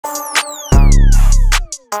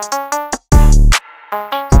Hi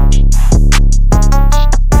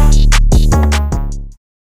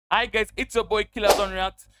guys, it's your boy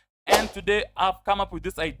KillerzoneReacts, and today I've come up with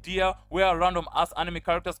this idea where random ass anime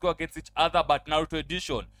characters go against each other, but Naruto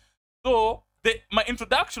edition. So my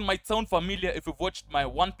introduction might sound familiar if you've watched my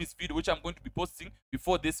One Piece video, which I'm going to be posting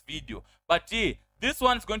before this video. But yeah, this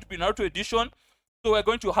one is going to be Naruto edition. So we're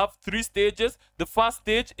going to have 3 stages. The first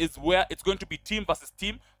stage is where it's going to be team versus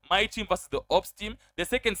team, my team versus the ops team. The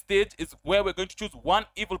second stage is where we're going to choose one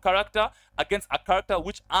evil character against a character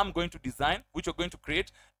which I'm going to design, which we're going to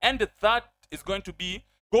create. And the third is going to be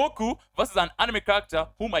Goku versus an anime character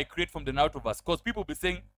whom I create from the Narutoverse. Because people will be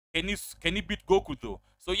saying, can he beat Goku though?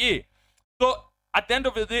 So yeah. So at the end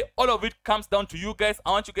of the day, all of it comes down to you guys.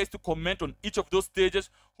 I want you guys to comment on each of those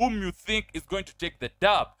stages whom you think is going to take the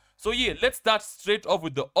dub. So yeah, let's start straight off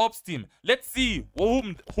with the ops team. Let's see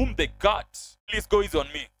whom they got. Please go easy on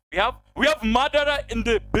me. We have Madara in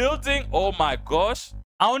the building. Oh my gosh.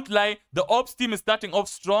 I won't lie, the ops team is starting off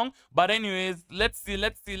strong. But anyways, let's see.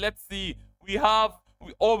 We have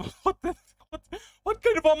what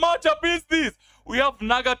kind of a matchup is this? We have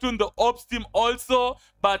Nagato in the ops team also,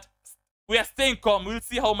 but we are staying calm. We'll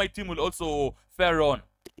see how my team will also fare on.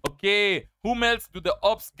 Okay, whom else do the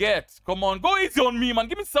ops get? Come on, go easy on me, man.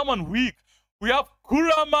 Give me someone weak. We have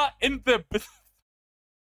Kurama in the...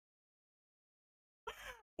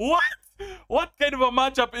 What kind of a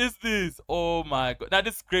matchup is this? Oh my god. That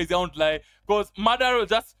is crazy, I won't lie. Because Madara will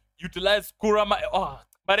just utilize Kurama. Oh,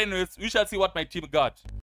 but anyways, we shall see what my team got.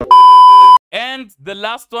 And the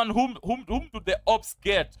last one, whom do the ops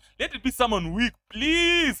get? Let it be someone weak,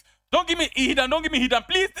 please. Don't give me Hidan,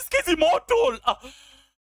 please. This kid's immortal.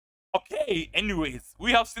 Okay, anyways,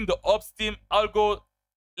 we have seen the ops team.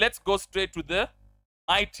 Let's go straight to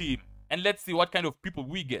my team. And let's see what kind of people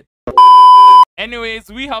we get. Anyways,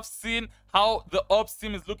 we have seen how the ops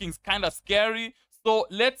team is looking kind of scary. So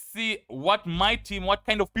let's see what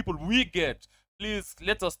kind of people we get. Please,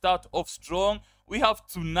 let us start off strong. We have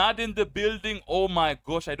Tsunade in the building. Oh my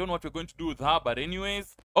gosh, I don't know what we're going to do with her, but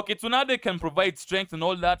anyways. Okay, Tsunade can provide strength and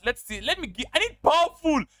all that. Let's see. I need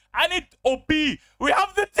powerful. I need OP. We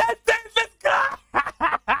have the 10. Let's go.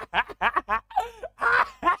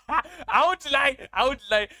 I would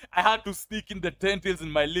lie. I had to sneak in the 10 tails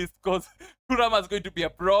in my list because Kurama is going to be a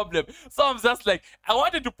problem. So I'm just like, I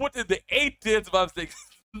wanted to put in the 8 tails, but I was like,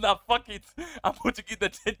 nah, fuck it. I'm putting in the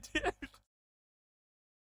 10 tails.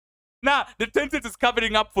 Nah, the 10 tails is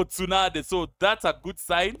covering up for Tsunade, so that's a good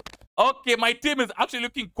sign. Okay, my team is actually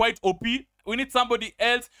looking quite OP. We need somebody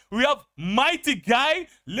else. We have Mighty Guy.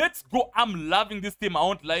 Let's go. I'm loving this team. I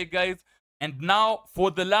won't lie, guys. And now, for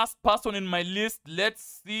the last person in my list,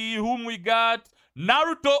 let's see whom we got.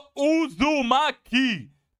 Naruto Uzumaki.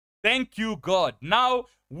 Thank you, God. Now,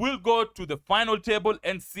 we'll go to the final table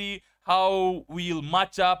and see how we'll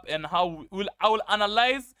match up and how I will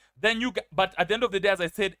analyze. Then but at the end of the day, as I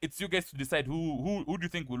said, it's you guys to decide who do you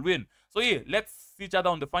think will win. So yeah, let's see each other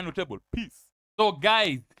on the final table. Peace. So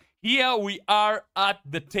guys, here we are at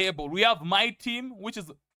the table. We have my team,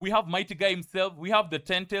 we have Mighty Guy himself. We have the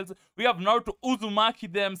 10 tails. We have Naruto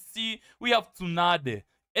Uzumaki, the MC. We have Tsunade.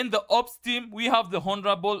 In the ops team, we have the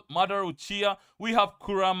Honorable Madara Uchiha. We have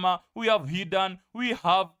Kurama. We have Hidan. We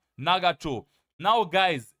have Nagato. Now,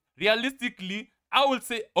 guys, realistically, I will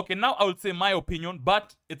say my opinion,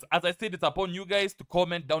 but it's, as I said, it's upon you guys to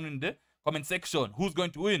comment down in the comment section who's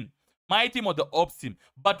going to win, my team or the ops team.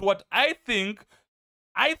 But what I think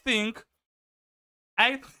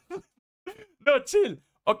no, chill.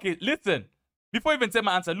 Okay, listen. Before I even say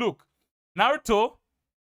my answer, look, Naruto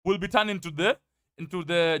will be turned into the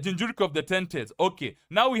Jinchuriki of the 10 tails. Okay,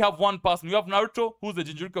 now we have one person. We have Naruto, who's the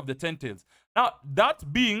Jinchuriki of the 10 tails. Now, that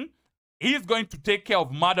being, he's going to take care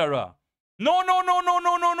of Madara. No.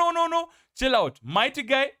 Chill out. Mighty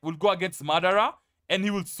Guy will go against Madara, and he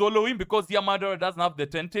will solo him because here Madara doesn't have the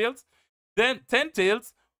 10 tails. Then 10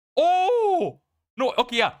 tails. Oh! No,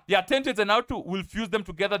 okay, yeah. 10 tails and Naruto will fuse them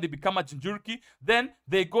together. They become a Jinchuriki. Then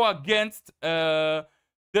they go against, they'll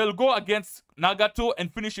go against Nagato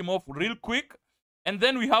and finish him off real quick. And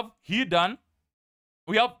then we have Hidan.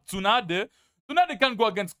 We have Tsunade. Tsunade can go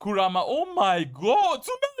against Kurama. Oh my god,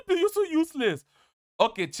 Tsunade, you're so useless.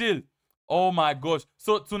 Okay, chill. Oh my gosh.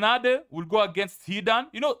 So Tsunade will go against Hidan.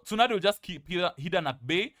 You know, Tsunade will just keep Hidan at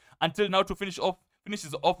bay until Naruto finishes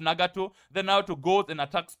off Nagato. Then Naruto goes and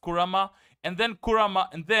attacks Kurama. And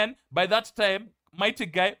then by that time, Mighty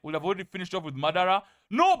Guy will have already finished off with Madara.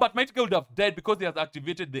 No, but Mighty Guy would have died because he has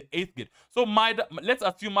activated the 8th gate. So let's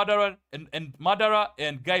assume Madara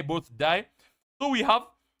and Guy both die. So we have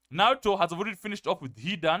Naruto has already finished off with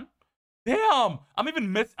Hidan. Damn!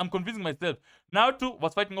 I'm confusing myself. Naruto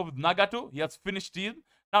was fighting off with Nagato. He has finished him.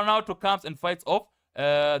 Now Naruto comes and fights off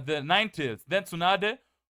the Nine Tails. Then Tsunade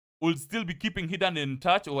will still be keeping Hidan in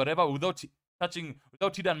touch or whatever without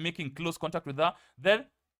Hidan making close contact with her. Then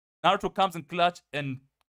Naruto comes in clutch and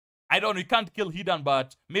I don't know, he can't kill Hidan,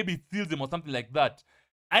 but maybe he steals him or something like that.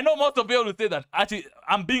 I know most of you will say that actually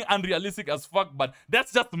I'm being unrealistic as fuck, but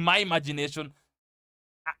that's just my imagination.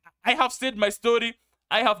 I have said my story.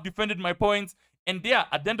 I have defended my points. And yeah,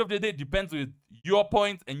 at the end of the day, it depends with your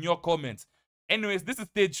points and your comments. Anyways, this is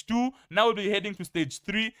stage 2. Now we'll be heading to stage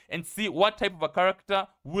 3 and see what type of a character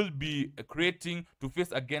we'll be creating to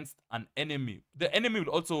face against an enemy. The enemy will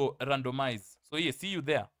also randomize. So yeah, see you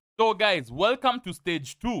there. So guys, welcome to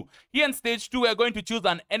stage 2. Here in stage 2, we're going to choose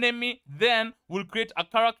an enemy. Then we'll create a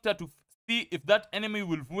character to see if that enemy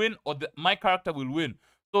will win or my character will win.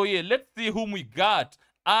 So yeah, let's see whom we got.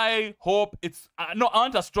 I hope it's no, I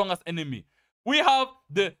want a strongest enemy. We have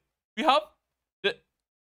the third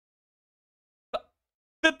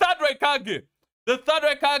Raikage. The third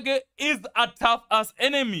Raikage is a tough ass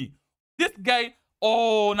enemy. This guy,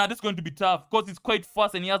 oh, now this is going to be tough because he's quite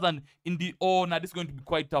fast and he has an indie. Oh, now this is going to be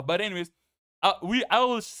quite tough. But anyways, I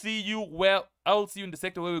will see you in the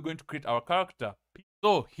sector where we're going to create our character.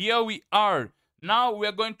 So here we are. Now we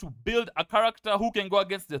are going to build a character who can go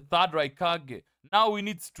against the third Raikage. Now we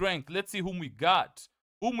need strength. Let's see whom we got.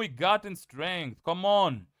 Whom we got in strength. Come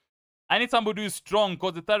on. I need somebody who is strong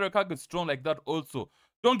because the third Raikage is strong like that also.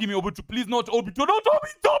 Don't give me Obito. Please, not Obito. Not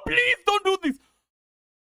Obito. Please, don't do this.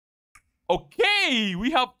 Okay. We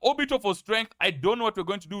have Obito for strength. I don't know what we're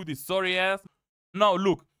going to do with this. Sorry ass. Now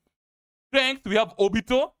look. Strength, we have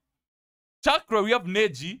Obito. Chakra, we have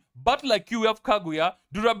Neji. Battle IQ, we have Kaguya.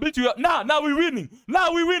 Durability, we have... Now we're winning.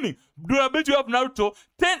 Now we're winning. Durability, we have Naruto.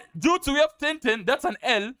 Jutsu, we have Tenten. That's an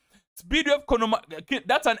L. Speed, we have Konoma.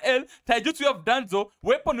 That's an L. Taijutsu, we have Danzo.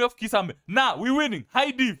 Weapon, we have Kisame. Now we're winning. High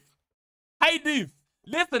diff. High diff.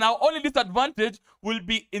 Listen, our only disadvantage will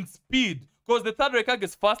be in speed. Because the third Raikage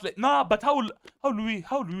is fast. Like, but how do we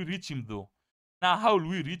reach him though? How will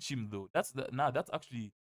we reach him though? That's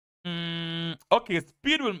actually... okay,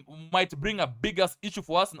 speed might bring a bigger issue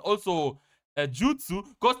for us, and also jutsu,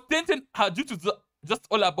 because Tenten, her jutsu is just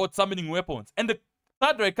all about summoning weapons, and the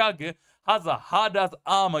third Raikage has a hard-ass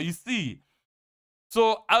armor, you see.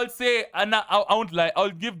 So I'll say, and I won't lie,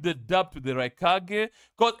 I'll give the dub to the Raikage,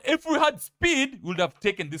 because if we had speed, we would have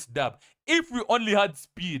taken this dub. If we only had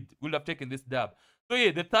speed, we would have taken this dub. So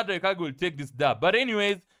yeah, the third Raikage will take this dub. But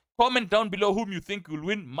anyways, comment down below whom you think will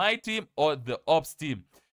win, my team or the Ops team.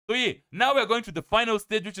 So yeah, now we're going to the final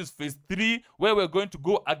stage, which is phase 3, where we're going to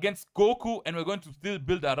go against Goku, and we're going to still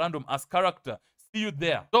build a random ass character. See you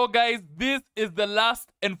there. So guys, this is the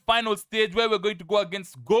last and final stage where we're going to go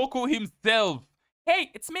against Goku himself.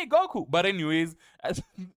 Hey, it's me, Goku. But anyways,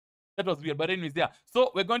 that was weird. But anyways, yeah.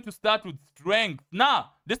 So we're going to start with strength.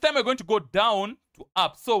 Now, this time we're going to go down to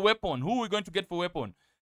up. So weapon. Who are we going to get for weapon?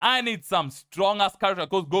 I need some strong-ass character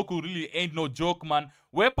because Goku really ain't no joke, man.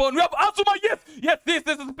 Weapon. We have Asuma. Yes.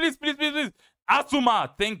 Please. Asuma.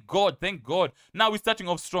 Thank God. Now we're starting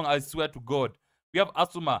off strong, I swear to God. We have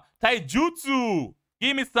Asuma. Taijutsu.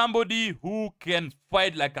 Give me somebody who can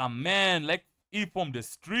fight like a man, like he from the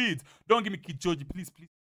streets. Don't give me Kichoji, please.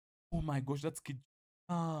 Oh my gosh, that's Kid.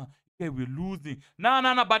 Okay, we're losing.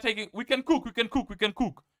 No, but we can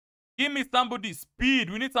cook. Give me somebody speed.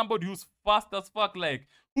 We need somebody who's fast as fuck, like,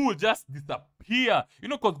 who will just disappear. You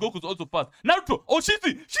know, because Goku's also fast. Naruto! Oh,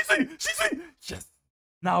 Shizi! Yes!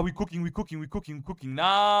 Now we're cooking.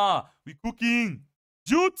 Nah, we're cooking.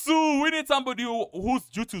 Jutsu! We need somebody whose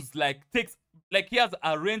jutsu's like, he has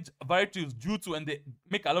a range variety of jutsu and they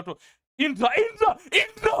make a lot of... Indra!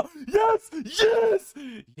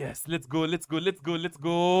 Yes! Let's go.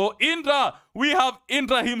 Indra! We have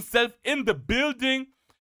Indra himself in the building.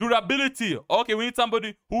 Durability. Okay, we need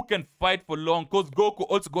somebody who can fight for long, because Goku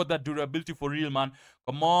also got that durability for real, man.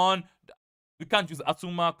 Come on. We can't use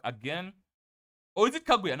Asuma again. Or is it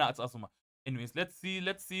Kaguya? No, it's Asuma. Anyways, let's see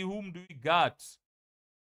whom do we got.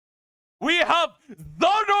 We have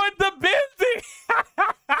Zoro in the building.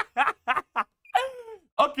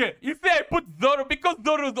 Okay, you see I put Zoro because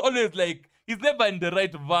Zoro is always like, he's never in the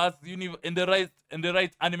right verse, in the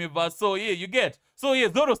right anime verse. So yeah, you get. So yeah,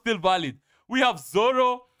 Zoro's still valid. We have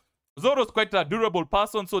Zoro. Zoro's quite a durable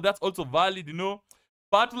person, so that's also valid, you know.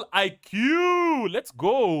 Battle IQ. Let's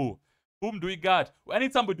go. Whom do we got? I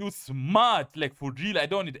need somebody who's smart, like for real. I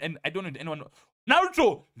don't need anyone.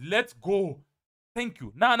 Naruto. Let's go. Thank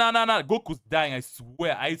you. Nah. Goku's dying. I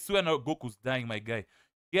swear now Goku's dying, my guy.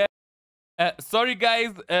 Yeah. Sorry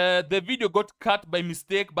guys. The video got cut by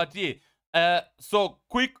mistake, but yeah. So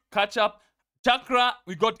quick catch up. Chakra,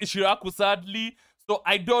 we got Ishiraku sadly. So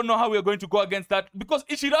I don't know how we're going to go against that because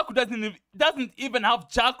Ishiraku doesn't even have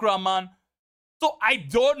chakra, man. So I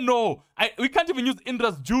don't know. We can't even use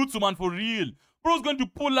Indra's jutsu, man, for real. Bro's going to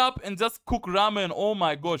pull up and just cook ramen. Oh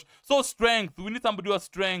my gosh. So strength. We need somebody who has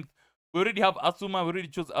strength. We already have Asuma. We already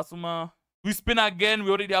chose Asuma. We spin again. We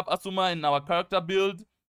already have Asuma in our character build.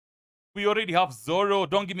 We already have Zoro.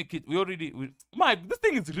 Don't give me kit. This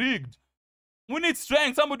thing is rigged. We need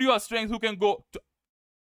strength. Somebody who has strength who can go.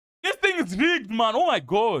 This thing is rigged, man. Oh my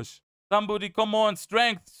gosh. Somebody, come on.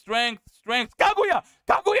 Strength, strength, strength. Kaguya!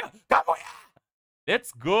 Kaguya! Kaguya!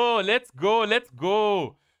 Let's go. Let's go. Let's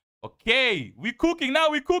go. Okay. We're cooking now.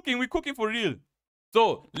 We're cooking. We're cooking for real.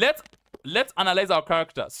 So, let's analyze our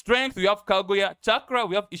character. Strength, we have Kaguya. Chakra,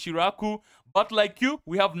 we have Ishiraku. Battle IQ,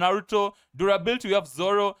 we have Naruto. Durability, we have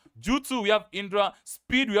Zoro. Jutsu, we have Indra.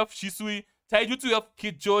 Speed, we have Shisui. Taijutsu, we have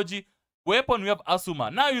Kid Joji. Weapon, we have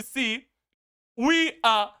Asuma. Now you see, we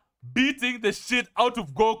are beating the shit out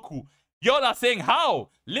of Goku. Y'all are saying, how?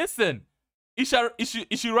 Listen,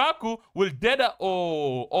 Ishiraku will dead.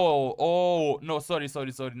 No, sorry.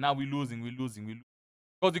 Now we're losing.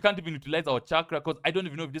 Because we can't even utilize our chakra, because I don't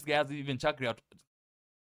even know if this guy has even chakra.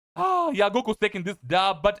 Yeah, Goku's taking this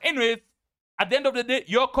dab. But anyways, at the end of the day,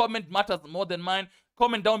 your comment matters more than mine.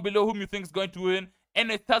 Comment down below whom you think is going to win.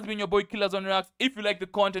 And it has been your boy KillerzoneReacts. If you like the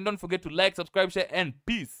content, don't forget to like, subscribe, share, and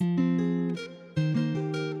peace.